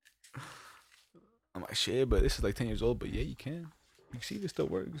I'm like, shit, but this is like 10 years old. But yeah, you can. You see, this still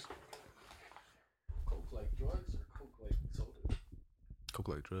works. Coke like drugs or Coke like soda? Coke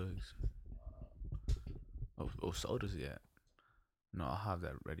like drugs. Oh, sodas, yeah. No, I'll have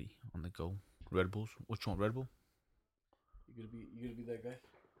that ready on the go. Red Bulls. What you want, Red Bull? You gonna be that guy?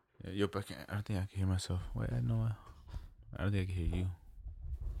 Yeah, yo, but I don't think I can hear myself. Wait, I know. I don't think I can hear you.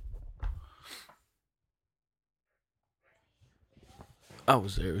 I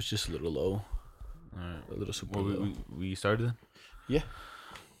was there. It was just a little low. Alright. A little super Well, low. we started then? Yeah.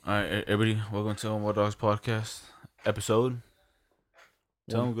 Alright, everybody, welcome to What Dogs Podcast episode.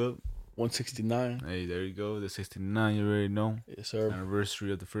 Tell them good. 169. Hey, there you go. The 69, you already know. Yes, sir.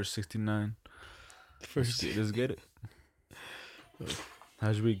 Anniversary of the first 69. First. Let's get it.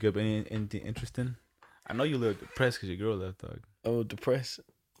 How's your week? Good? Anything interesting? I know you a little depressed because your girl left, dog. I'm depressed.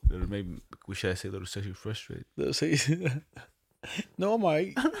 Maybe we should say a little sexually frustrated. No, I'm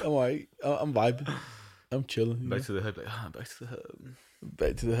alright. I'm vibing. I'm chilling. Back to the hub. Like, back to the hub.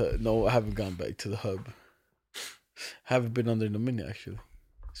 Back to the hub. No, I haven't gone back to the hub. Haven't been on there in a minute, actually.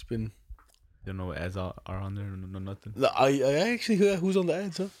 It's been... You don't know what ads are on there? No, nothing? No, I actually heard who's on the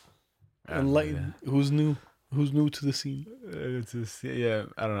ads, huh? Enlighten. Yeah. Who's new? Who's new to the scene? It's just, yeah,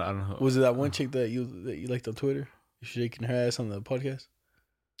 I don't know. Was it that one chick that you liked on Twitter? You shaking her ass on the podcast?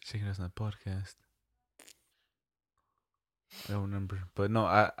 Shaking us on the podcast. I don't remember. But no,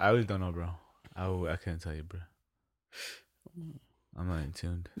 I really don't know, bro. I can't tell you, bro. I'm not in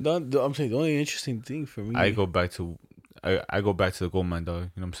tuned. I'm saying the only interesting thing for me... I go back to the gold mine, dog. You know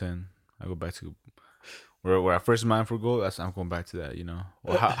what I'm saying? I go back to where I first mined for gold. I'm going back to that, you know.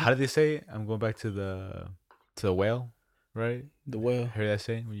 Well, how did they say it? I'm going back to the whale, right? The whale. Heard that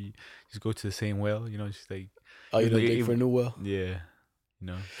saying? When you just go to the same well, you know, just like... Oh, you like, dig for a new well? Yeah. You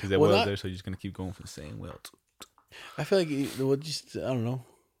know, because that Well, well's there, so you're just going to keep going for the same well. I feel like I don't know.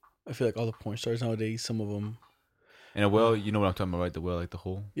 I feel like all the porn stars nowadays, some of them... And a well, you know what I'm talking about, right? The well, like the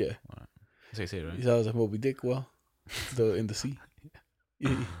hole? Yeah. Right. That's how you say it, right? You thought it was like Moby Dick well? In the sea?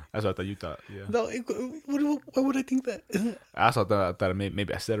 Yeah. That's what I thought you thought, yeah. No, why would I think that? I also thought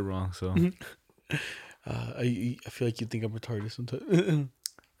maybe I said it wrong, so... I feel like you think I'm retarded sometimes. Alright,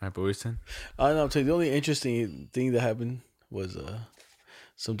 but we're saying? I know. I'm saying the only interesting thing that happened was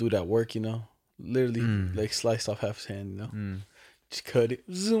some dude at work, you know, literally like sliced off half his hand, you know, just cut it,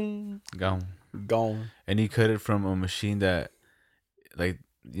 zoom, gone. And he cut it from a machine that, like,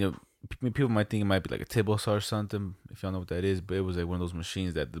 you know, people might think it might be like a table saw or something, if y'all know what that is, but it was like one of those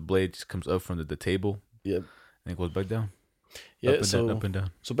machines that the blade just comes up from the table. Yep. And it goes back down. Yeah, up and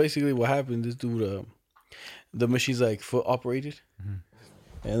down. So basically what happened, this dude, the machine's like foot operated.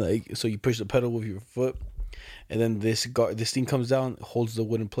 And like, so you push the pedal with your foot, and then this thing comes down, holds the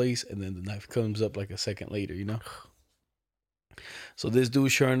wood in place, and then the knife comes up like a second later, you know. So this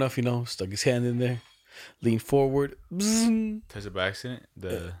dude, sure enough, you know, stuck his hand in there, leaned forward, Touched it by accident.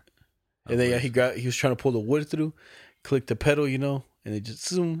 and then he was trying to pull the wood through, clicked the pedal, you know, and it just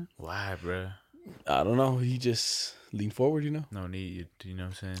zoom. Why, bro? I don't know. He just leaned forward, you know. No need, you know what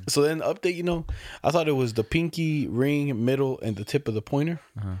I'm saying? So then update, you know, I thought it was the pinky, ring, middle, and the tip of the pointer.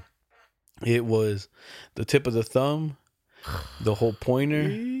 It was the tip of the thumb, the whole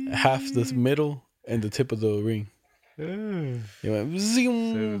pointer, half the middle, and the tip of the ring. He went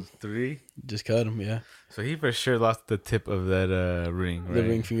zoom. So it was 3? Just cut him, yeah. So he for sure lost the tip of that ring, right? The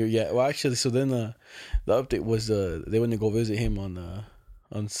ring finger, yeah. Well, actually, so then the update was they went to go visit him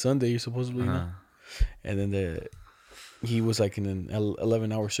on Sunday, supposedly, you know? And then he was like in an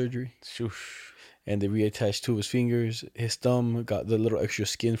 11-hour surgery. Shoosh. And they reattached 2 of his fingers. His thumb got the little extra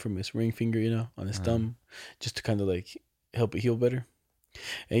skin from his ring finger, you know, on his thumb, just to kind of like help it heal better.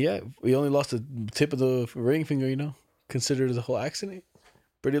 And yeah, we only lost the tip of the ring finger, you know, considered the whole accident.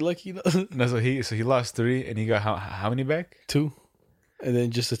 Pretty lucky, you know. No, so he lost 3, and he got how many back? 2, and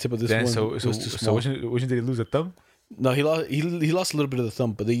then just the tip of this then, one. So was too small. which did he lose, a thumb? No, he lost a little bit of the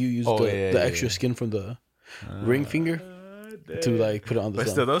thumb, but they used the extra skin from the ring finger to like put it on the but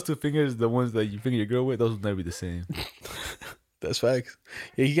thumb. still, those 2 fingers, the ones that you finger your girl with, those will never be the same. That's facts.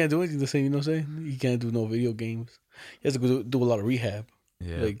 Yeah, he can't do anything the same, you know what I'm saying? He can't do no video games. He has to go do a lot of rehab.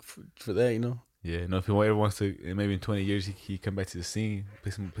 Yeah. Like for that, you know? Yeah, no, if he ever wants to, maybe in 20 years, he come back to the scene,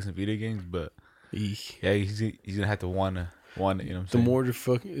 play some video games, but yeah, he's gonna have to wanna, you know what I'm saying? The mortar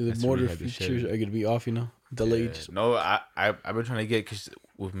features are gonna be off, you know? Delayed. Yeah. No, I've been trying to get, because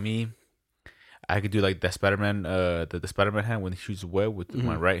with me, I could do like that Spider-Man, the Spider-Man hand when he shoots a web with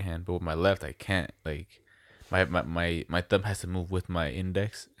my right hand, but with my left I can't. Like my thumb has to move with my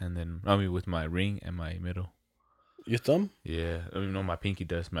index, and then with my ring and my middle. Your thumb? Yeah, I don't even know my pinky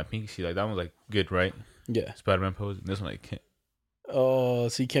does. My pinky, see, like that one's like good, right? Yeah. Spider-Man pose. And this one I can't. Oh,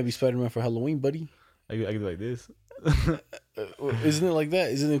 so you can't be Spider-Man for Halloween, buddy. I can do like this. Isn't it like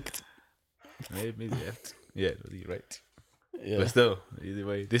that? Isn't it? Maybe yeah, you're right. Yeah. But still, either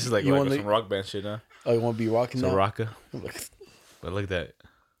way, this is like, You like want some rock band shit, huh? Oh, you want to be rocking So now? rocka. But look at that.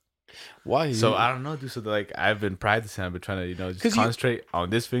 Why? So I don't know, dude. So like I've been practicing. I've been trying to, just concentrate on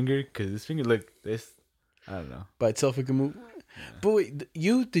this finger, because this finger, look, this. I don't know. By itself, it can move. Yeah. But wait,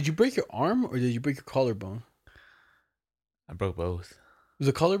 did you break your arm or did you break your collarbone? I broke both. Was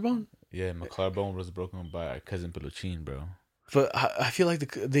it collarbone? Yeah, my collarbone was broken by our cousin Peluchin, bro. But I feel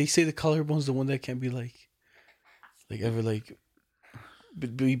like they say the collarbone's the one that can't be like ever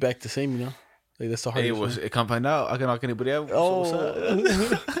be back the same, you know? Like that's the hardest. It can't find out. I can knock anybody out. Oh, so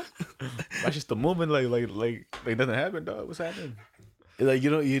that's just the movement. Like nothing happened, dog. What's happening? Like you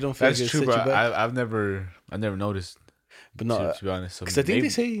don't feel. That's like true, bro. I've never noticed. But no, to be honest, because I think they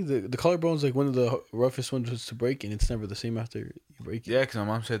say the collarbone's like one of the roughest ones to break, and it's never the same after you break it. Yeah, because my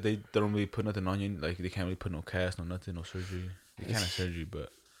mom said they don't really put nothing on you. Like they can't really put no cast, no nothing, no surgery. They can't have surgery, but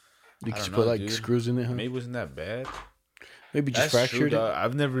you can put like screws in it. Huh? Maybe it wasn't that bad. Maybe just fractured.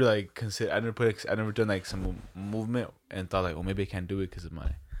 I've never like considered. I never done like some movement and thought like, oh, maybe I can't do it because of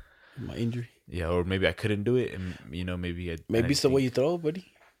my injury. Yeah, or maybe I couldn't do it, and maybe it's the way you throw, buddy.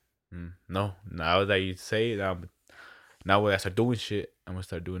 No, now that you say it, now when I start doing shit, I'm gonna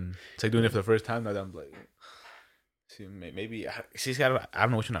start doing. It's like doing it for the first time. Now that I'm like, see, maybe I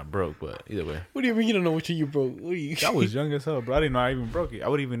don't know which one I broke, but either way. What do you mean you don't know which one you broke? I was young as hell, bro. I didn't know I even broke it. I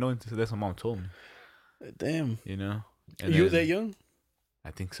wouldn't even know until that's what my mom told me. Damn. And you were that young?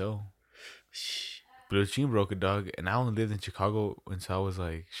 I think so. But she broke a dog, and I only lived in Chicago until I was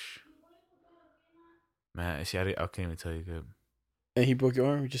like, man. See, I can't even tell you good. And he broke your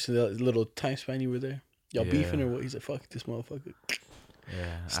arm just in that little time span you were there. Y'all beefing or what? He's like, fuck this motherfucker.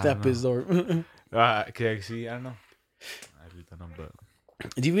 Yeah. Snap his arm. Okay, see, I don't know. I don't know, but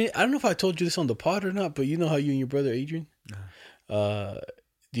I don't know if I told you this on the pod or not, but you know how you and your brother Adrian, do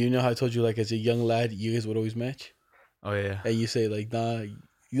you know how I told you like as a young lad you guys would always match? Oh yeah. And you say like, nah,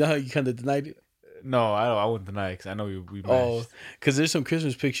 you know how you kind of denied it? No, I wouldn't deny it because I know we matched. Oh, because there's some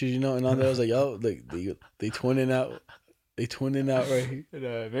Christmas pictures, and on there I was like, yo, like they twinning out. They twinning out right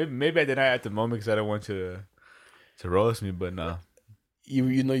here. Maybe I denied at the moment because I don't want you to roast me, but no. You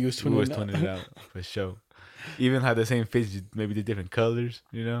was twinning out. Twinning it out for sure. Even had the same face, maybe the different colors,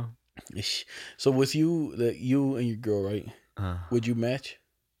 So with you and your girl, right? Would you match?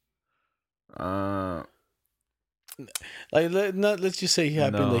 Let's just say it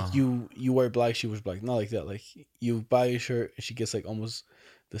happened like you wear black, she was black, not like that. Like you buy a shirt, and she gets like almost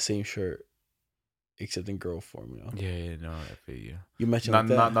the same shirt, except in girl form, Yeah, no, I feel you. You mentioned like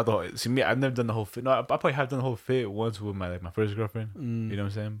that. Not the whole. See me, I've never done the whole fit. No, I probably have done the whole fit once with my first girlfriend. You know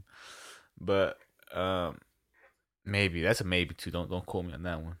what I'm saying? But maybe that's a maybe too. Don't quote me on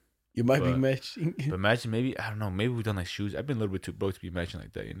that one. You might be matching. But matching, maybe I don't know. Maybe we've done like shoes. I've been a little bit too broke to be matching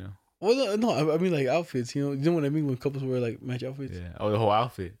like that. Well, no, I mean like outfits. You know what I mean when couples wear like match outfits. Yeah. Oh, the whole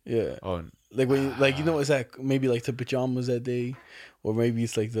outfit. Yeah. Oh, like when it's like maybe like the pajamas that day, or maybe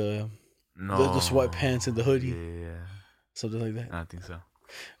it's like the sweatpants and the hoodie. Yeah. Something like that. I don't think so.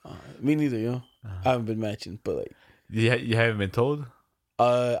 Me neither. I haven't been matching, but like. Yeah, you haven't been told.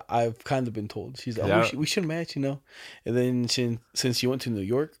 I've kind of been told. She's like, we should match, And then since she went to New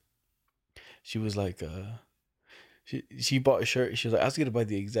York, she was like, she bought a shirt. She was like, I was gonna buy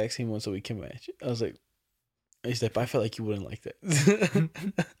the exact same one so we can match. I was like, she's like, I felt like you wouldn't like that.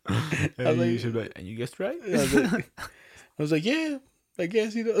 And you guessed right. I was like, yeah, I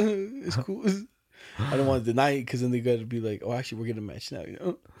guess it's cool. I don't want to deny it because then they gotta be like, oh, actually, we're gonna match now.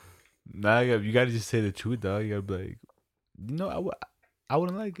 Nah, you gotta just say the truth, dog. You gotta be like, I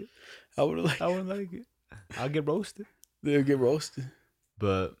wouldn't like it. I wouldn't like it. I'll get roasted. They'll get roasted.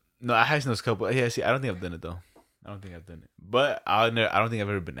 But no, I had those couple. Yeah, see, I don't think I've done it though. I don't think I've done it. But I don't think I've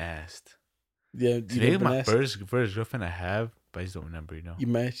ever been asked. Yeah, maybe my first girlfriend I have, but I just don't remember. You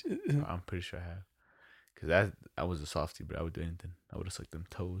matched. I'm pretty sure I have. Cause I was a softie, bro. I would do anything. I would have sucked them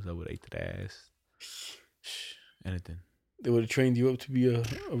toes. I would have ate that ass. Anything. They would have trained you up to be a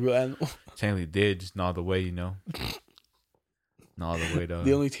real animal. Technically did, just not all the way, Not all the way, though.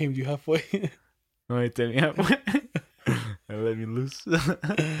 They only tamed you halfway. Only tamed me halfway. And let me loose.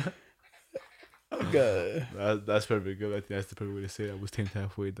 Oh God. That's perfect. Good. I think that's the perfect way to say it. I was tamed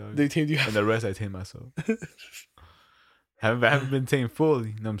halfway, dog. They tamed you halfway. And the rest I tamed myself. I haven't been tamed fully,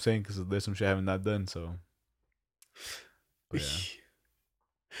 you know what I'm saying? Because there's some shit I haven't not done, so. But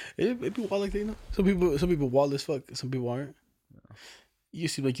yeah. It be wild like that, Some people wild as fuck. Some people aren't. No. You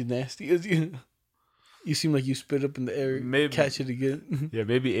seem like you're nasty. You seem like you spit up in the air, maybe, catch it again. Yeah,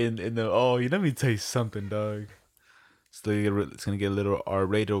 maybe in the let me tell you something, dog. It's gonna get a little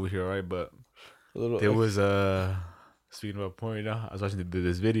R-rated over here, all right? But A little. There was speaking about porn, you know, I was watching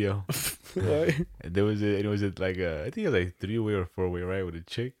this video, Right. and it was like I think it was like 3-way or 4-way, right, with a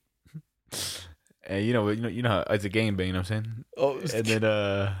chick, and you know how it's a gangbang, you know what I'm saying? Oh, And then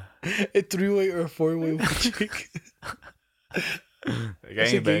a 3-way or a 4-way with a chick. a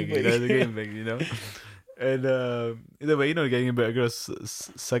It's a gangbang, you know, it's a gangbang. gangbang, you know. And either way, you know, the gangbang girls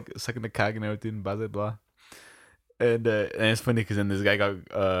sucking the cock and everything, blah blah blah. And it's funny because then this guy got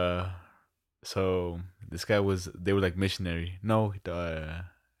so this guy they were like missionary. No, I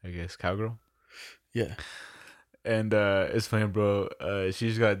guess cowgirl. Yeah. And it's funny, bro. She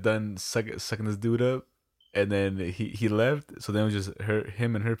just got done sucking this dude up, and then he left. So then it was just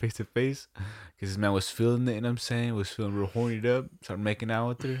him and her face to face, because this man was feeling it. You know what I'm saying? Was feeling real horny up. Started making out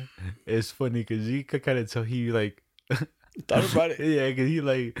with her. It's funny because you could kind of tell he like Thought about it. yeah, because he's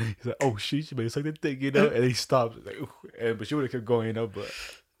like, oh shit, she better suck that thing, you know. And he stops, like, but she would have kept going, you know. But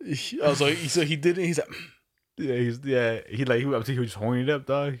I was like, so he did it. He's like, he was just horny up,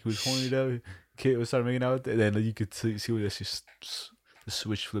 dog. He was horny up. Kid was started making out, and then you could see where the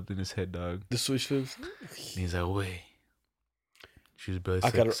switch flipped in his head, dog. the switch flips. And he's like, wait, she's barely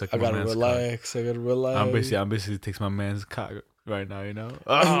I gotta relax. I gotta relax. I'm basically takes my man's cock right now, you know.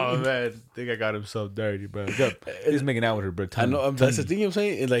 Oh man, think I got him so dirty, bro. He's making out with her, bro. I know. That's the thing I'm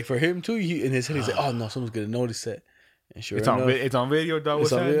saying. And like for him too, in his head, he's like, "Oh no, someone's gonna notice that." And sure It's enough, it's on video, dog.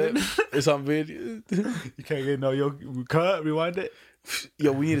 What's happening? It's on video. You can't get no yo cut, rewind it.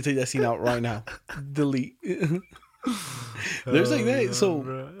 Yo, we need to take that scene out right now. Delete. There's like that. So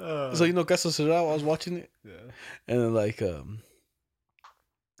you know, Caso Cerrado, I was watching it, yeah. and then like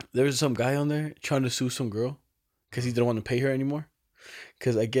there was some guy on there trying to sue some girl because he didn't want to pay her anymore,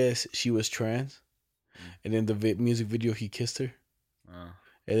 because I guess she was trans, and in the music video he kissed her.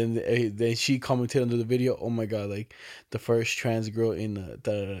 And then she commented under the video, "Oh my god, like the first trans girl in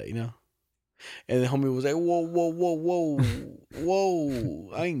you know." And the homie was like, whoa,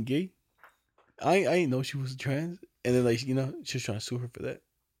 I ain't gay. I ain't know she was trans. And then like, you know, she was trying to sue her for that.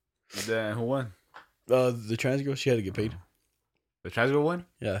 Then who won? The trans girl, she had to get paid. The trans girl won?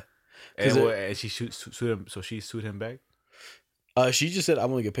 Yeah. And she sued him, so she sued him back? She just said,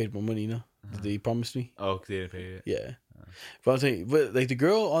 "I'm gonna get paid more money," you know? They promised me. Oh, because they didn't pay it. Yeah. But I'm saying, but like the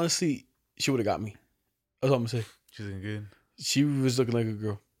girl, honestly, she would have got me. That's all I'm gonna say. She's looking good. She was looking like a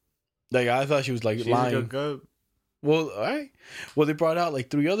girl. Like I thought she was like lying. Well, all right. Well, they brought out like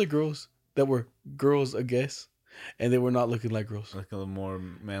 3 other girls that were girls, I guess, and they were not looking like girls. Like a little more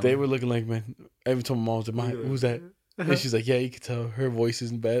manly. They were looking like men. Every time my mom was like, "Who's that?" And she's like, "Yeah, you can tell her voice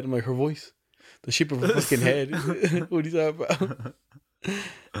isn't bad." I'm like, "Her voice, the shape of her fucking head. What are you talking about?"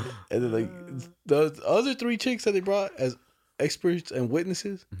 And then like the other 3 chicks that they brought as experts and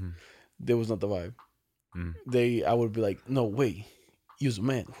witnesses, there was not the vibe. I would be like, "No, wait, you's a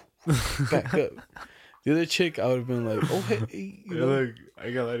man. Back up." The other chick, I would have been like, "Oh hey, you know? Look, I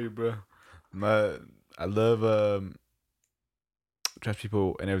gotta lie to you, bro. I love trans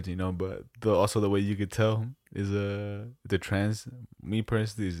people and everything, you know, but also the way you could tell is the trans. Me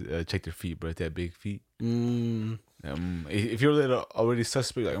personally is check their feet, bro. If they have big feet. If you're a little already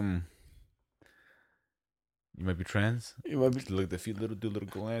suspect, like you might be trans. You might be look at the feet, do a little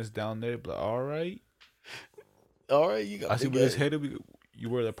glance down there, but like, all right, you got. I see where his head. You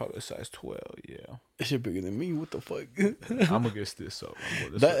wear that probably size 12, yeah. That shit bigger than me. What the fuck? I'm against this, so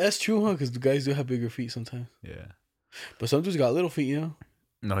that's true, huh? Because the guys do have bigger feet sometimes. Yeah, but some dudes got little feet, you know.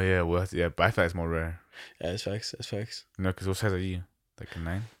 No, yeah, well, yeah, but I feel it's more rare. Yeah, that's facts. That's facts. No, because what size are you? Like a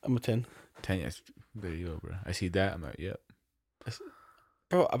 9? I'm a 10. 10, yes. There you go, bro. I see that. I'm like, yep.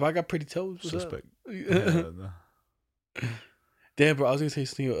 Bro, I got pretty toes. Suspect. No. Damn, bro, I was gonna say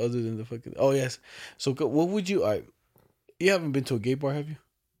something other than the fucking. Oh yes. So what would you? You haven't been to a gay bar, have you?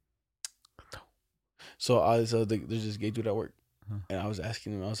 No. So there's this gay dude at work, and I was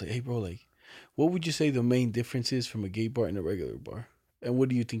asking him. I was like, "Hey, bro, like, what would you say the main difference is from a gay bar and a regular bar? And what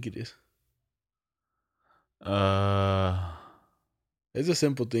do you think it is?" It's a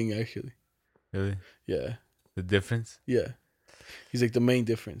simple thing, actually. Really? Yeah. The difference? Yeah. He's like the main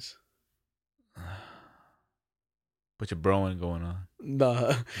difference. What's your broing going on? Nah.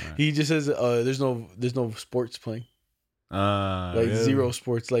 Right. He just says there's no sports playing. Like really? Zero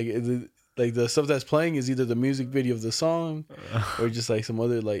sports. Like the stuff that's playing is either the music video of the song or just like some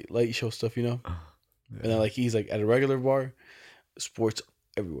other like light show stuff, you know? Yeah. And then like he's like at a regular bar, sports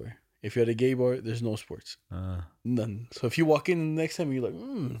everywhere. If you're at a gay bar, there's no sports. None. So if you walk in next time, you're like,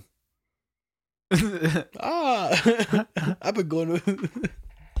 I've been going to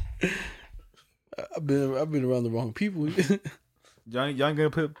I've been around the wrong people. Y'all ain't gonna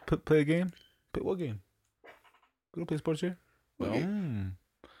play a game? Play what game? Gonna play sports here? What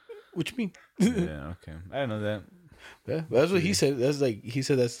What you mean? Yeah, okay. I didn't know that. Yeah, that's what he said. That's like he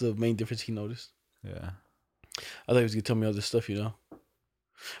said that's the main difference he noticed. Yeah. I thought he was gonna tell me all this stuff,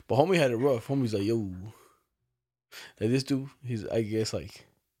 But homie had it rough. Homie's like, yo, like this dude, I guess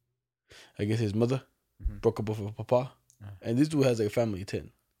his mother broke up with her papa, and this dude has like a family of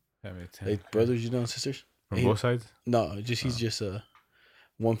 10, Family of 10. like brothers, and sisters. From both sides. No, he's just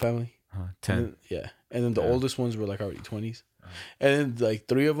one family. 10. And then, and then the oldest ones were like already 20s, and then like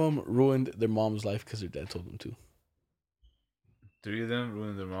 3 of them ruined their mom's life because their dad told them to. 3 of them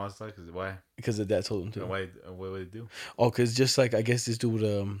ruined their mom's life. Why? Because their dad told them to. And why? What would they do? Oh, because just like I guess this dude,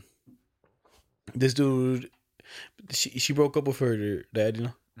 she broke up with her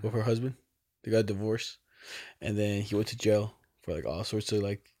dad, with her husband. They got divorced, and then he went to jail for like all sorts of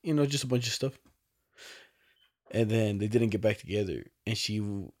like just a bunch of stuff. And then they didn't get back together, and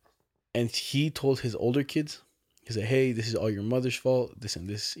he told his older kids, he said, "Hey, this is all your mother's fault. This and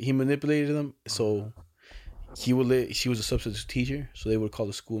this." He manipulated them, so she was a substitute teacher, so they would call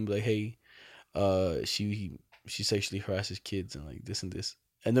the school and be like, "Hey, she sexually harasses kids and like this and this,"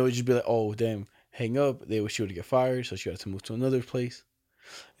 and they would just be like, "Oh, damn, hang up." She would get fired, so she had to move to another place,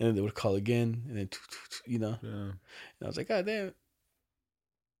 and then they would call again, and then Yeah. And I was like, "God damn!"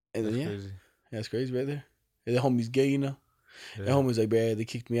 And then crazy. That's crazy right there. And the homie's gay, Yeah. And homie's like, "Man, they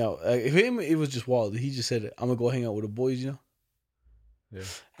kicked me out." If him, it was just wild. He just said, "I'm gonna go hang out with the boys," Yeah.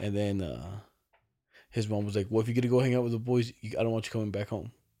 And then his mom was like, "Well, if you're gonna go hang out with the boys, I don't want you coming back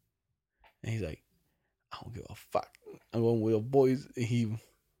home." And he's like, "I don't give a fuck. I'm going with the boys." And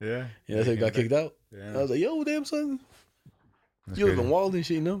that's how he got kicked out. Yeah. And I was like, "Yo, damn son, you looking wild and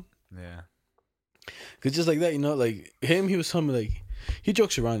shit, Yeah. Cause just like that, like him, he was something like he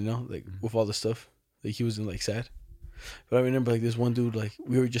jokes around, like with all the stuff. Like he wasn't like sad. But I remember like this one dude, like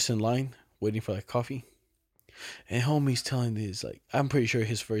we were just in line waiting for like coffee, and homie's telling this like I'm pretty sure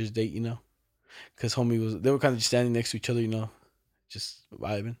his first date, because they were kind of just standing next to each other, just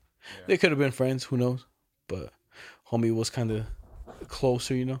vibing. Yeah. They could have been friends, who knows? But homie was kind of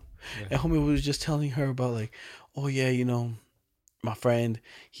closer, Yeah. And homie was just telling her about like, oh yeah, my friend,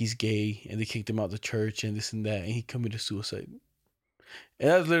 he's gay, and they kicked him out of the church and this and that, and he committed suicide. And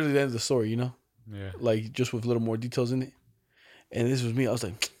that's literally the end of the story, Yeah. Like just with a little more details in it. And this was me. I was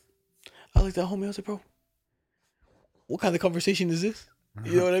like, I like that homie. I was like, bro, what kind of conversation is this?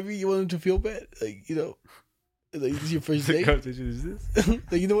 You know what I mean? You want him to feel bad, like like this is your first date. What conversation is this?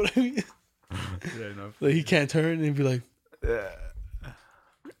 Like you know what I mean? Yeah, no. Like he can't turn and be like,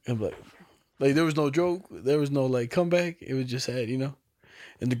 I'm like there was no joke, there was no like comeback. It was just sad, And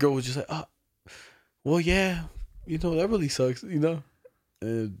the girl was just like, well, yeah, that really sucks,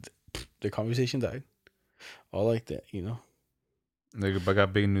 And the conversation died. All like that, Like, I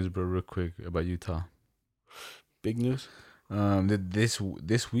got big news, bro, real quick about Utah. Big news.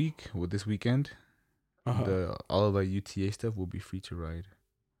 This weekend, all of our UTA stuff will be free to ride.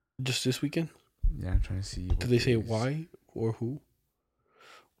 Just this weekend? Yeah, I'm trying to see. Did they say why or who?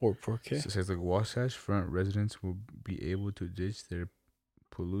 Or por qué? So it says like Wasatch Front residents will be able to ditch their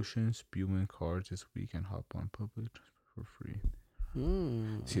pollution spewing cars this week and hop on public transport for free.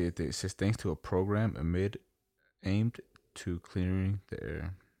 See, it says thanks to a program aimed to clearing the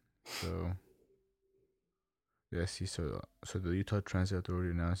air. So yeah, see, so the Utah Transit Authority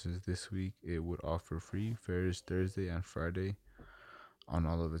announces this week it would offer free fares Thursday and Friday on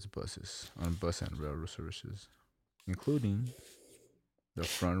all of its buses, on bus and railroad services, including the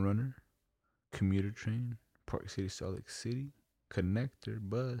Frontrunner, commuter train, Park City, Salt Lake City, Connector,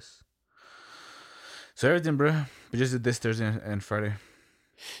 bus. So everything, bro. But just this Thursday and Friday.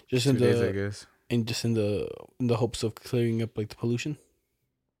 Just 2 days, I guess. And just in the hopes of clearing up like the pollution.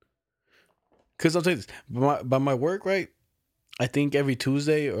 Because I'll tell you this, by my work, right? I think every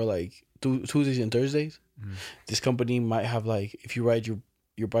Tuesday or like Tuesdays and Thursdays, this company might have like if you ride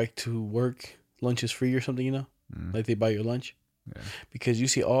your bike to work, lunch is free or something, like they buy your lunch. Yeah. Because you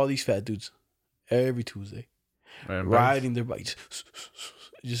see all these fat dudes every Tuesday riding their bikes,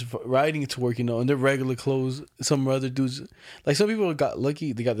 just riding it to work, in their regular clothes. Some other dudes, like some people got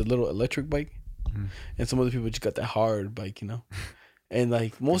lucky, they got the little electric bike, and some other people just got that hard bike, and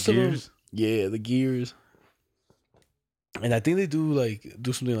like most of them, yeah, the gears. And I think they do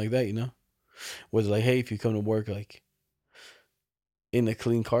something like that, where it's like, hey, if you come to work like in a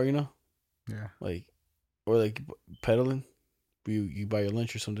clean car, yeah, like or like pedaling. You buy your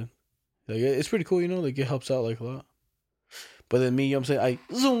lunch or something. Like it's pretty cool, like it helps out like a lot. But then me, I'm saying I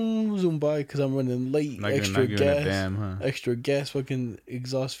zoom by because I'm running late. Extra gas, fucking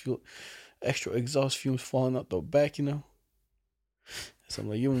exhaust fuel, extra exhaust fumes falling out the back, So I'm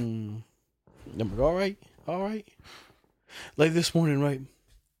like, I'm like, all right. Like this morning, right?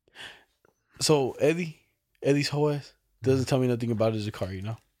 So Eddie's whole ass doesn't tell me nothing about his car, you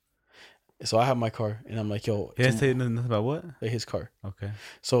know. So I have my car, and I'm like, yo, He didn't say nothing about what? like his car. Okay.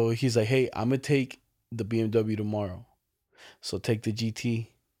 So he's like, hey, I'm gonna take the BMW tomorrow. So take the GT,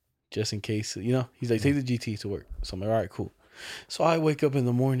 just in case, you know. He's like, take the GT to work. So I'm like, all right, cool. So I wake up in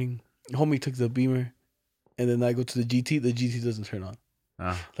the morning. Homie took the Beamer, and then I go to the GT. The GT doesn't turn on.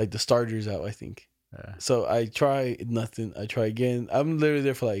 Like the starter's out, I think. Yeah. So I try nothing. I try again. I'm literally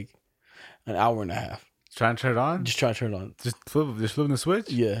there for like an hour and a half. Trying to turn it on? Just trying to turn it on. Just flipping the switch?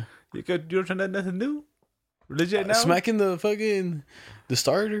 Yeah. You don't turn that nothing new? Legit now? Smacking the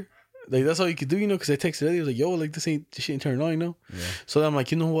starter. Like that's all you could do, you know, because I texted Eddie. I was like, yo, like this shit ain't turning on, you know? Yeah. So then I'm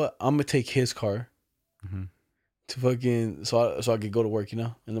like, you know what? I'm gonna take his car Mm-hmm. to fucking so I could go to work, you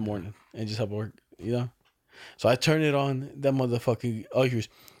know, in the morning and just have work, you know? So I turn it on, that motherfucking all you hear is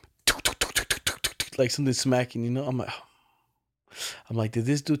like something smacking, you know? I'm like, did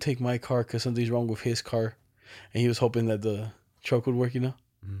this dude take my car because something's wrong with his car? And he was hoping that the truck would work, you know?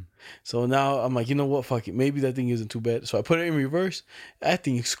 Mm. So now I'm like, you know what? Fuck it. Maybe that thing isn't too bad. So I put it in reverse. That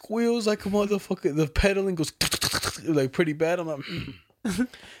thing squeals like a motherfucker. The pedaling goes like pretty bad. I'm like,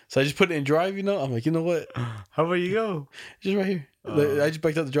 so I just put it in drive, you know? I'm like, you know what? How about you go? Just right here. Like, I just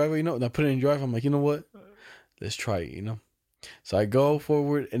backed out the driveway, you know? And I put it in drive. I'm like, you know what? Let's try it, you know? So I go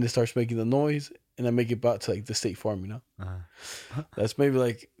forward and it starts making the noise. And I make it back to like the State Farm, you know? That's maybe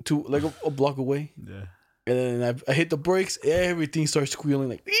like a block away. Yeah. And then I hit the brakes. Everything starts squealing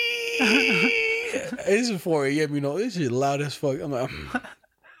like. This is 4 a.m. You know, this is loud as fuck. I'm like,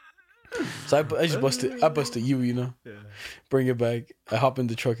 so I just busted. I busted you know. Yeah. Bring it back. I hop in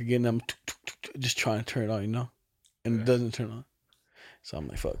the truck again. And I'm just trying to turn it on, you know, and it doesn't turn on. So I'm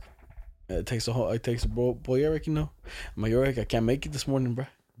like, fuck. It takes a boy Eric, you know. I'm like, Eric, I can't make it this morning, bro.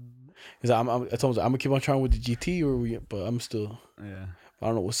 Cause I told him I'm gonna keep on trying with the GT but I'm still. Yeah. I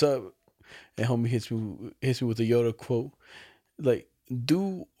don't know what's up. And homie hits me with a Yoda quote, like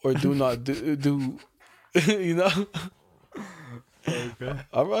do or do not do, you know. Okay.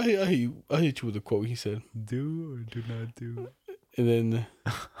 I hit you with a quote. He said, "Do or do not do." And then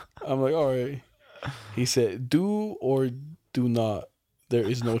I'm like, all right. He said, "Do or do not. There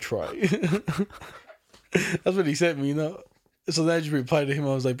is no try." That's what he sent me, you know. So then I just replied to him.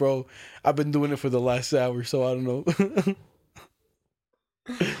 I was like, bro, I've been doing it for the last hour, so I don't know.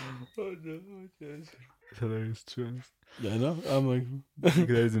 Oh no, it's hilarious twins. Yeah, I know. I'm like, That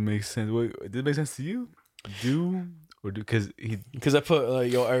doesn't make sense. Wait, did it make sense to you? Do or do? Because I put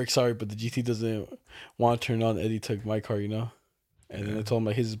like, yo, Eric, sorry, but the GT doesn't want to turn on. Eddie took my car, you know. And then I told him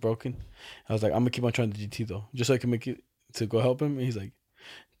like his is broken. I was like, I'm gonna keep on trying the GT though, just so I can make it to go help him. And he's like,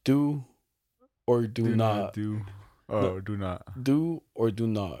 do or do not do. Oh, no, do not. Do or do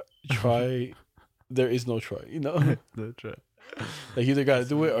not. Try. There is no try, you know? No try. Like, you either got to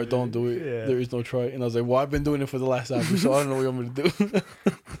do it or don't do it. Yeah. There is no try. And I was like, well, I've been doing it for the last hour, so I don't know what you want me to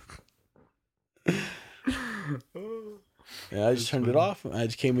do. And I just turned it off. I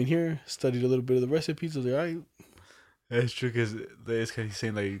just came in here, studied a little bit of the recipes. I was like, all right. That's true, because he's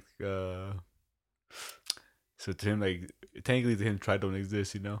saying, like, so to him, like, technically to him, try don't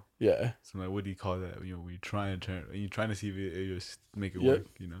exist, you know? Yeah. So, like, what do you call that? You know, when you try and turn, you're trying to see if it just make it work,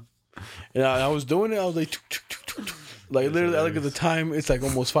 you know? And I was doing it. I was like, like literally, I look at the time. It's like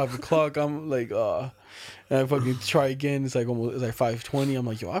almost 5 o'clock. I'm like, and I fucking try again. It's like 5:20. I'm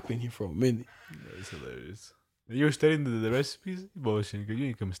like, yo, I've been here for a minute. That's hilarious. You were studying the recipes? Bullshit, because you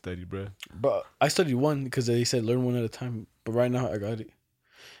ain't come study, bro. But I studied one because they said learn one at a time. But right now, I got it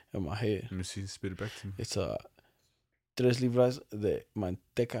in my head. Let me see. Spit it back to me. It's 3 libras de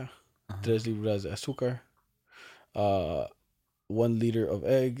manteca, 3 libras de azúcar, 1 liter of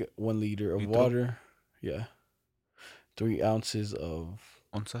egg, 1 liter of water. Yeah. 3 ounces of...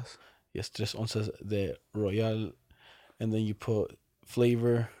 Onzas? Yes, 3 onzas de Royal. And then you put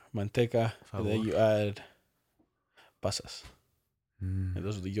flavor, manteca, and then you add pasas. And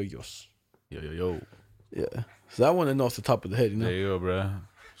those are the yo-yos. Yo. Yeah. So that one I know off the top of the head, you know? There you go, bro.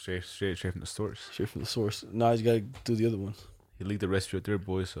 Straight from the source. Straight from the source. Now I just gotta do the other ones. You leaked the recipe right there,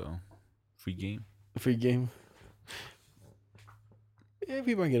 boy, so free game. Free game. Yeah,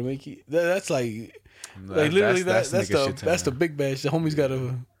 people aren't gonna make it. That's like literally that's the big batch. The homies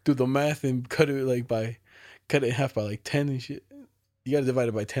gotta do the math and cut it in half by like 10 and shit. You gotta divide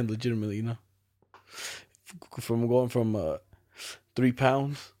it by 10 legitimately, you know. From going from 3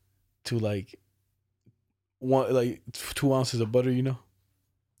 pounds to like 2 ounces of butter, you know.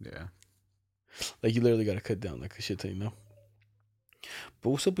 Yeah. Like you literally gotta cut down like a shit ton, you know.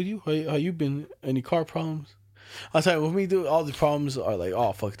 But what's up with you? How you been? Any car problems? I'll tell you, with me, dude, all the problems are like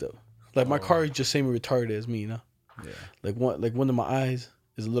all fucked up. Like my car is just same retarded as me, you know. Yeah. Like one of my eyes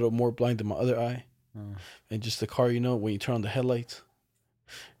is a little more blind than my other eye, and just the car, you know, when you turn on the headlights,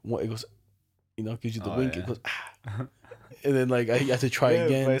 it goes, you know, gives you the wink. Yeah. It goes, ah. And then like I have to try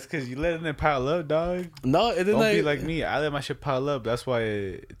again. But it's because you letting it pile up, dog. No, and then don't be like me. I let my shit pile up. That's why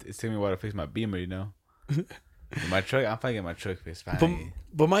it's taking me a while to fix my Beamer. You know, my truck. I'm finally getting my truck fixed.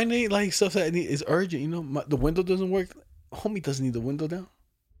 But mine ain't like stuff that is urgent. You know, the window doesn't work. Homie doesn't need the window down.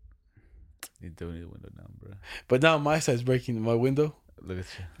 You do need the window down, bro. But now my side's breaking my window. Look at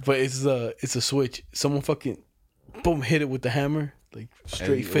you. But it's a switch. Someone fucking boom hit it with the hammer, like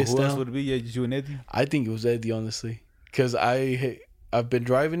straight fist down. Who else would it be? Yeah, you and Eddie? I think it was Eddie, honestly. Because I've been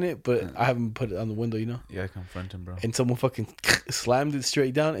driving it, but I haven't put it on the window, you know? Yeah, I confront him, bro. And someone fucking slammed it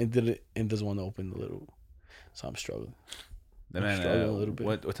straight down and did it and doesn't want to open the little. So I'm struggling. Struggling a little bit.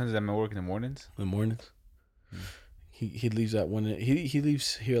 What time does that man work in the mornings? In the mornings. He leaves at 1. He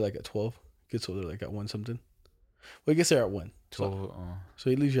leaves here like at 12. Gets over there like at 1 something. Well, he gets there at 1. 12. So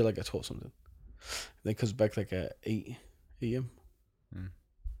he leaves here like at 12 something. Then comes back like at 8 a.m.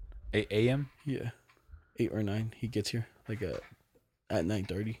 8 a.m.? Yeah. 8 or 9. He gets here like at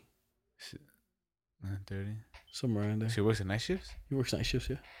 9:30. 9:30. Somewhere around there. So he works at night shifts? He works night shifts,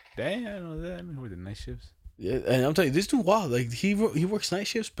 yeah. Dang, I know that. I mean, he works at night shifts. Yeah, and I'm telling you, this dude wild. Like he works night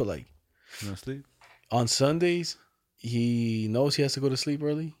shifts, but like no sleep. On Sundays, he knows he has to go to sleep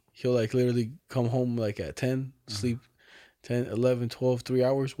early. He'll like literally come home like at 10, sleep 10, 11, 12, 3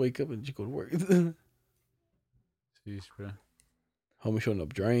 hours, wake up and just go to work. Jeez, bro. Homie showing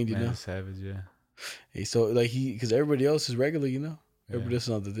up drained, you know. Savage, yeah. Hey, so like because everybody else is regular, you know. Yeah. Everybody else is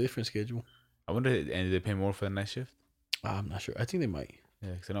on the different schedule. I wonder, and do they pay more for the night shift? I'm not sure. I think they might.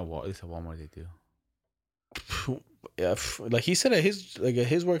 Yeah, because I know at least at Walmart they do. Yeah, like he said at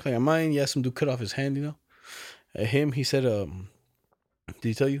his work, like at mine, yeah, some dude cut off his hand, you know. At him, he said, did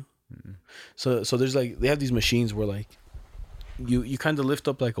he tell you? Mm-mm. So there's like they have these machines where like you kind of lift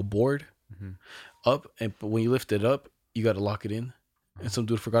up like a board up, and when you lift it up, you got to lock it in. And some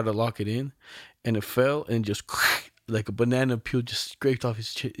dude forgot to lock it in, and it fell and just like a banana peel just scraped off his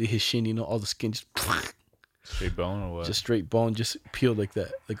shin. You know, all the skin just straight bone or what? Just straight bone, just peeled like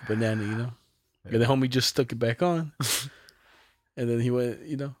that, like a banana. You know, yeah. And the homie just stuck it back on, and then he went.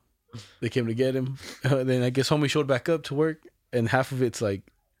 You know, they came to get him. Then I guess homie showed back up to work, and half of it's like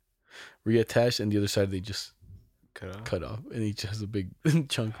reattached, and the other side they just cut off, and he just has a big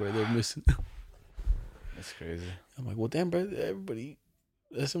chunk right there missing. That's crazy. I'm like, well, damn, bro, everybody,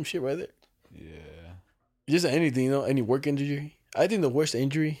 that's some shit right there. Yeah. Just anything, you know, any work injury. I think the worst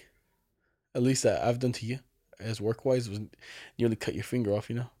injury, at least that I've done to you, as work-wise, was nearly cut your finger off,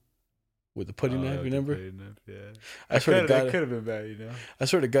 you know, with the putty knife, remember? Putty knife, yeah. I swear to God. That could have been bad, you know? I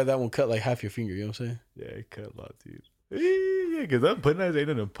swear to God, that one cut like half your finger, you know what I'm saying? Yeah, it cut a lot, dude. Yeah, because that putty knives ain't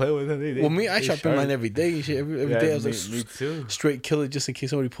nothing to play with. Well, me, I sharpen mine every day and shit. Every day I was like, me too. Straight kill it just in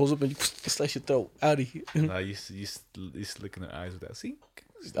case somebody pulls up and you slice your throat out of here. Nah, you slicking their eyes with that. See?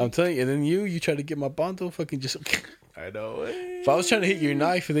 I'm telling you, and then you try to get my bondo, fucking just. I know. If I was trying to hit your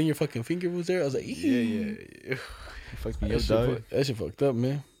knife and then your fucking finger was there, I was like, yeah. You fucked me up, dog. That shit fucked up,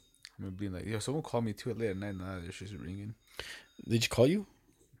 man. I remember being like, yo, someone called me too late at night. Nah, their shit's ringing. Did you call you?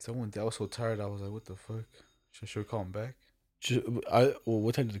 Someone. I was so tired. I was like, what the fuck? Should we call him back?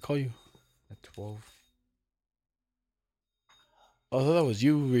 What time did they call you? At 12. I thought that was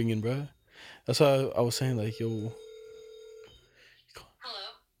you ringing, bro. That's why I was saying, like, yo.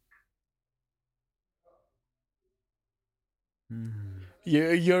 Hello.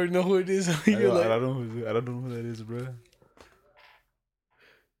 Yeah, you already know who it is. I don't know who that is, bro.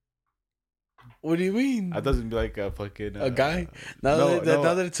 What do you mean? I thought it'd be like a fucking a guy. Now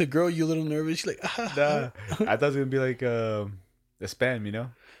that it's a girl, you a little nervous. She's like, nah. I thought it was gonna be like a spam, you know?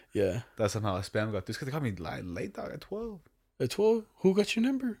 Yeah. That somehow a spam got this because they called me late, dog, at 12. At 12? Who got your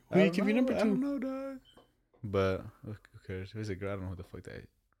number? Who you give your number to? I don't know, dog. But who cares? If it's a girl, I don't know who the fuck that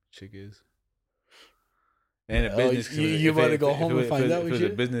chick is. And a business. You about to go home and find out what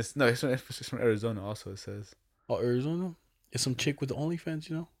shit? Business. No, it's from Arizona. Also, it says. Oh, Arizona. It's some chick with the OnlyFans,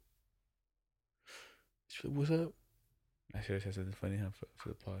 you know. What's up? I should have said something funny for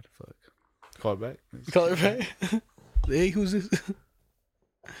the pod. Fuck. Call her back. Call her back. Hey, who's this?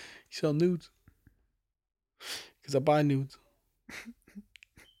 You sell nudes? Because I buy nudes.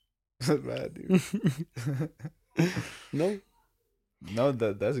 That's bad, dude. No,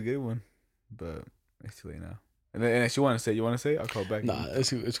 that's a good one, but it's too late now. And if you want to say, I'll call back. Nah,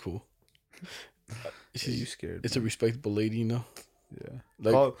 it's cool. You scared? It's a respectable lady, you know. Yeah.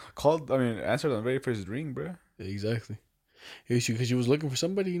 Like, called. I mean, answered on the very first ring, bro. Exactly. Because you was looking for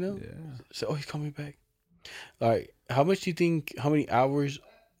somebody, you know. Yeah. So, he's coming back. All right. How much do you think? How many hours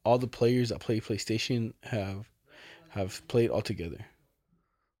all the players that play PlayStation have played altogether?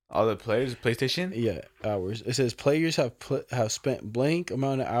 All the players, PlayStation. Yeah, hours. It says players have spent blank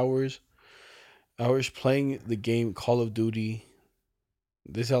amount of hours playing the game Call of Duty.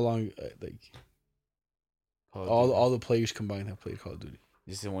 This is how long like all the players combined have played Call of Duty.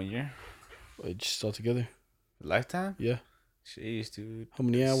 Just in 1 year. Just all together. Lifetime. Yeah. Jeez, dude. How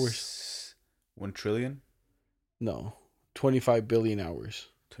many hours? 1 trillion. No, 25 billion hours.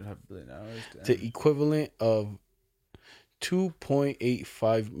 2.5 billion hours. Damn. The equivalent of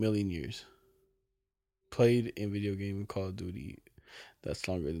 2.85 million years played in video game Call of Duty. That's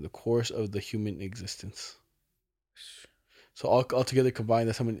longer than the course of the human existence. So all together combined,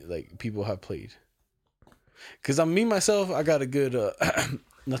 that's how many like people have played. Cause me myself, I got a good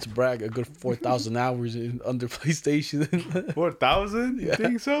not to brag, a good 4,000 hours under PlayStation. 4,000? You Yeah.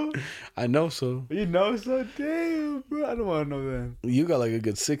 think so? I know so. You know so? Damn, bro. I don't want to know that. You got like a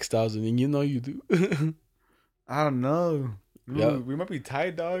good 6,000, and you know you do. I don't know. Yeah. We might be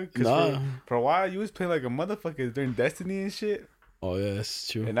tied, dog. Cause Nah. for a while, you was playing like a motherfucker during Destiny and shit. Oh yeah, that's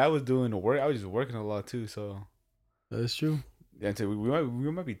true. And I was doing the work. I was just working a lot too. So That's true. yeah, so we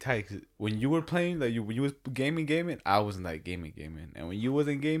might be tight. Cause when you were playing, like when you was gaming, I wasn't like gaming, and when you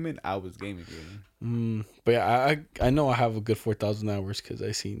wasn't gaming, I was gaming. But yeah, I know I have a good 4,000 hours because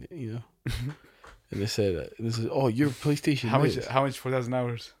I seen it, you know. And they said this is you're PlayStation. How this. much 4,000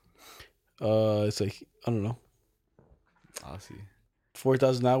 hours? It's like I don't know, I'll see.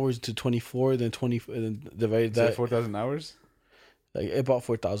 4,000 hours to 24, then 20, and then divide that 4,000 hours like about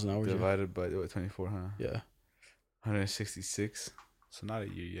 4,000 hours. divided by 24, huh? Yeah. 166. So not a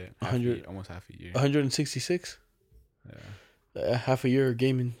year yet. 100 almost half a year. 166. Yeah. Half a year of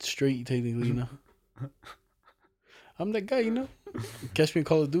gaming straight, technically, you know. I'm that guy, you know. Catch me in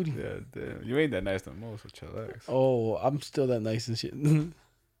Call of Duty. Yeah, damn. You ain't that nice no more, so chillax. Oh, I'm still that nice and shit. You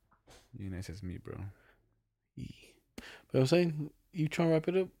nice as me, bro. But I'm saying, you trying to wrap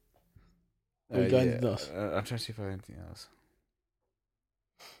it up? Or you got anything else? I'm trying to see if I have anything else.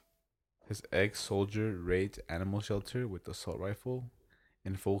 His ex-soldier raids animal shelter with assault rifle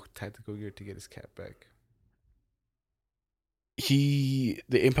and full tactical gear to get his cat back. They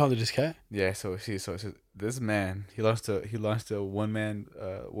impounded his cat? Yeah, so this man, he launched a one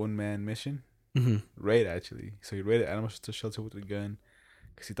man mission. Mm-hmm. Raid, actually. So he raided animal shelter with a gun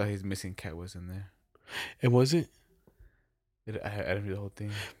because he thought his missing cat was in there. And was it? I didn't read the whole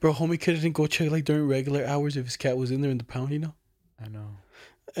thing. Bro, homie couldn't go check like during regular hours if his cat was in there in the pound, you know? I know.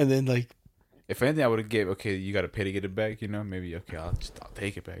 And then like, if anything, I would have gave, okay, you got to pay to get it back, you know? Maybe, okay, I'll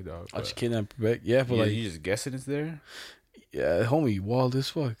take it back, dog. I'll just kidnap it back. Yeah, but like, you just guessing it's there? yeah, homie, wild as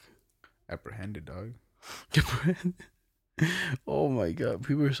fuck. Apprehended, dog. Oh my god,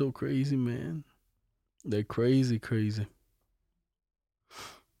 people are so crazy, man. They're crazy.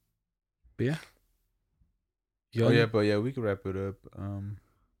 But yeah. But we can wrap it up.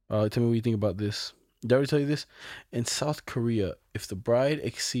 Tell me what you think about this. Did I already tell you this? In South Korea, if the bride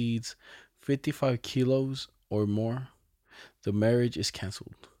exceeds 55 kilos or more, the marriage is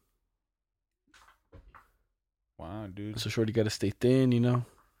canceled. Wow, dude. So shorty got to stay thin, you know.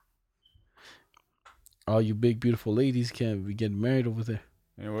 All you big beautiful ladies can't be getting married over there.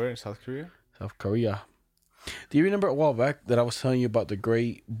 Anywhere in South Korea? South Korea. Do you remember a while back that I was telling you about the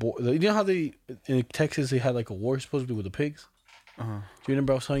great boar? You know how they in Texas they had like a war supposedly with the pigs? Uh-huh. Do you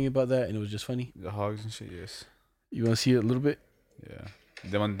remember I was telling you about that and it was just funny? The hogs and shit, yes. You want to see it a little bit? Yeah.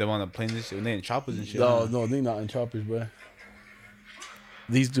 Them on the planes and shit, when they in choppers and shit. No, they not in choppers, bro.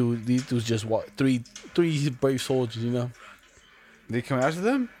 These dudes just walk three brave soldiers, you know. They come after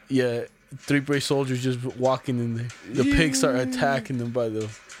them? Yeah, 3 brave soldiers just walking in there. The pigs start attacking them by the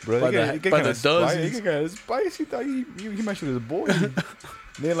dozens. They get kind of spicy. Thought he might shoot his boy.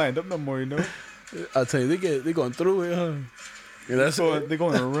 They ain't lined up no more, you know. I tell you, they going through it, huh? Yeah, that's they're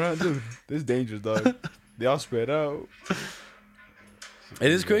going around, dude. This is dangerous, dog. They all spread out.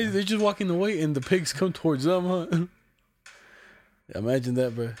 And it's crazy. They're just walking away, and the pigs come towards them, huh? Imagine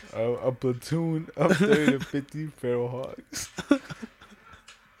that, bro. A platoon of 30 to 50 feral hogs.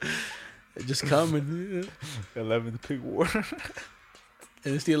 They're just coming. 11th pig war.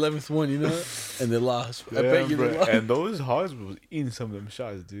 And it's the 11th one, you know? And they lost. I Yeah, bet you bro. they lost. And those hogs was eating some of them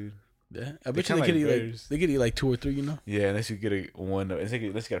shots, dude. Yeah, I bet you kinda they could like eat bears. they could eat like 2 or 3, you know? Yeah, unless you get unless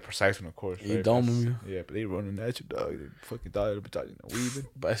you get a precise one, of course. You right? dome That's- them, Yeah, but they running at you, dog. They fucking die, weaving.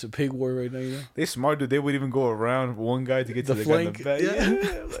 But it's a pig war right now, you know? They smart, dude. They would even go around one guy to get to The the guy in the flank, back. yeah.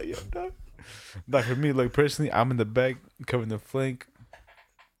 Yeah, like, yo, dog. Like for me, like personally, I'm in the back, covering the flank.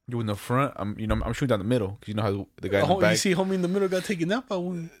 You in the front. I'm shooting down the middle because you know how the guy in the back. You see homie in the middle got taken out by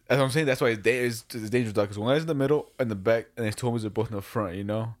one. That's what I'm saying. That's why it's dangerous, dog. Because one guy's in the middle and the back, and his two homies are both in the front. You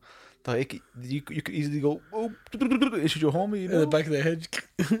know, You could easily go, oh, and shoot your homie, you In know? the back of the head.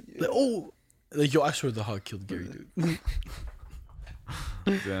 Like, oh. Like, yo, I swear the hawk killed Gary, dude.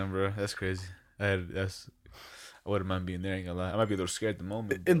 Damn, bro. That's crazy. I wouldn't mind being there, ain't gonna lie. I might be a little scared at the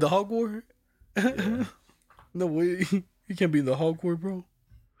moment. In the hog war? Yeah. No way. You can't be in the hog war, bro.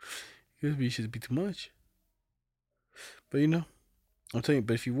 It should be too much. But, you know, I'm telling you,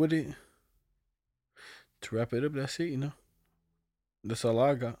 but if you wouldn't, to wrap it up, that's it, you know. That's all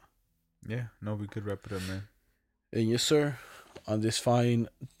I got. Yeah, no, we could wrap it up, man. And yes, sir, on this fine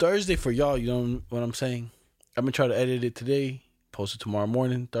Thursday for y'all, you know what I'm saying? I'm going to try to edit it today, post it tomorrow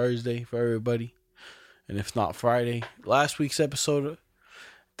morning, Thursday for everybody. And if not Friday, last week's episode,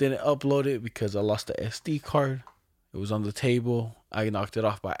 didn't upload it because I lost the SD card. It was on the table. I knocked it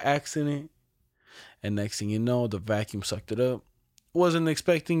off by accident. And next thing you know, the vacuum sucked it up. Wasn't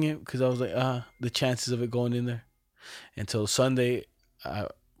expecting it because I was like, the chances of it going in there. Until Sunday, I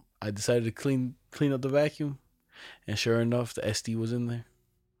decided to clean up the vacuum. And sure enough, the SD was in there.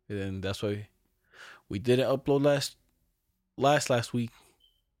 And that's why we didn't upload last week.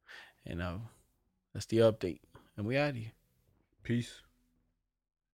 And that's the update. And we out of here. Peace.